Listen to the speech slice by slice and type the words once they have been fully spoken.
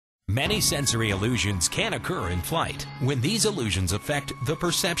Many sensory illusions can occur in flight. When these illusions affect the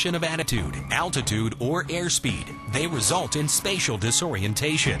perception of attitude, altitude, or airspeed, they result in spatial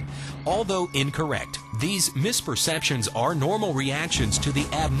disorientation. Although incorrect, these misperceptions are normal reactions to the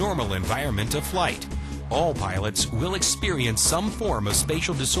abnormal environment of flight. All pilots will experience some form of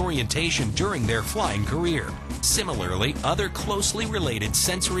spatial disorientation during their flying career. Similarly, other closely related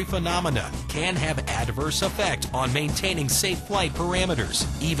sensory phenomena can have adverse effect on maintaining safe flight parameters,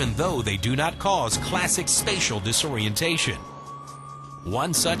 even though they do not cause classic spatial disorientation.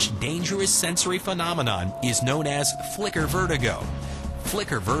 One such dangerous sensory phenomenon is known as flicker vertigo.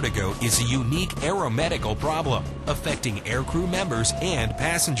 Flicker vertigo is a unique aeromedical problem affecting aircrew members and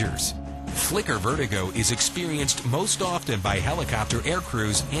passengers. Flicker vertigo is experienced most often by helicopter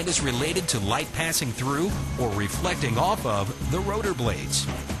aircrews and is related to light passing through or reflecting off of the rotor blades.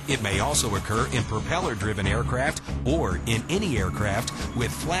 It may also occur in propeller-driven aircraft or in any aircraft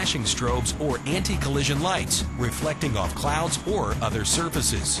with flashing strobes or anti-collision lights reflecting off clouds or other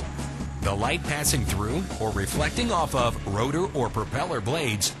surfaces. The light passing through or reflecting off of rotor or propeller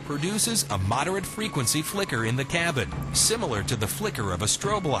blades produces a moderate frequency flicker in the cabin, similar to the flicker of a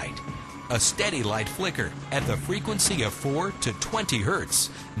strobe light. A steady light flicker at the frequency of 4 to 20 Hz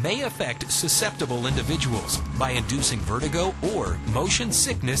may affect susceptible individuals by inducing vertigo or motion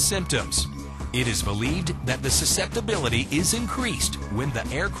sickness symptoms. It is believed that the susceptibility is increased when the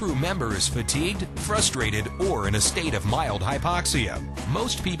aircrew member is fatigued, frustrated, or in a state of mild hypoxia.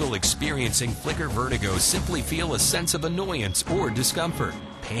 Most people experiencing flicker vertigo simply feel a sense of annoyance or discomfort,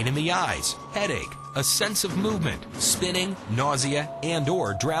 pain in the eyes, headache, a sense of movement, spinning, nausea,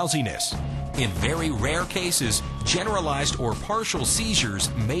 and/or drowsiness. In very rare cases, generalized or partial seizures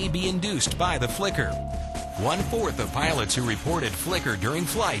may be induced by the flicker. 1/4 of pilots who reported flicker during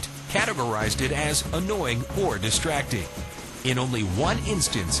flight categorized it as annoying or distracting. In only one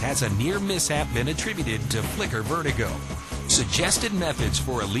instance has a near mishap been attributed to flicker vertigo. Suggested methods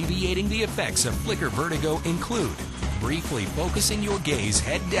for alleviating the effects of flicker vertigo include briefly focusing your gaze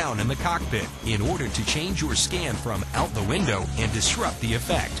head down in the cockpit in order to change your scan from out the window and disrupt the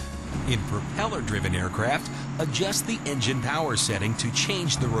effect. In propeller-driven aircraft, adjust the engine power setting to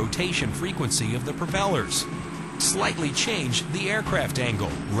change the rotation frequency of the propellers. Slightly change the aircraft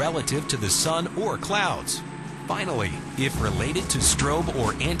angle relative to the sun or clouds. Finally, if related to strobe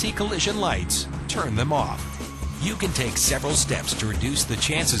or anti-collision lights, turn them off. You can take several steps to reduce the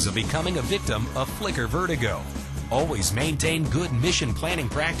chances of becoming a victim of flicker vertigo. Always maintain good mission planning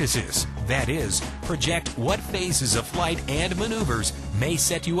practices. That is, project what phases of flight and maneuvers may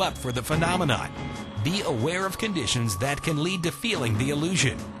set you up for the phenomenon. Be aware of conditions that can lead to feeling the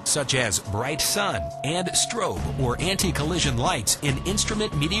illusion, such as bright sun and strobe or anti-collision lights in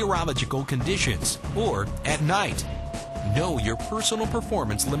instrument meteorological conditions or at night. Know your personal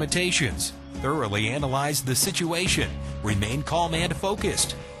performance limitations. Thoroughly analyze the situation. Remain calm and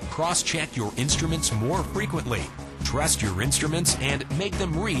focused. Cross-check your instruments more frequently. Trust your instruments and make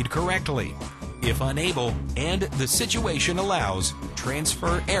them read correctly. If unable and the situation allows,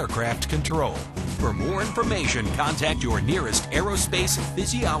 transfer aircraft control. For more information, contact your nearest aerospace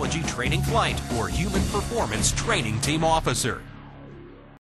physiology training flight or human performance training team officer.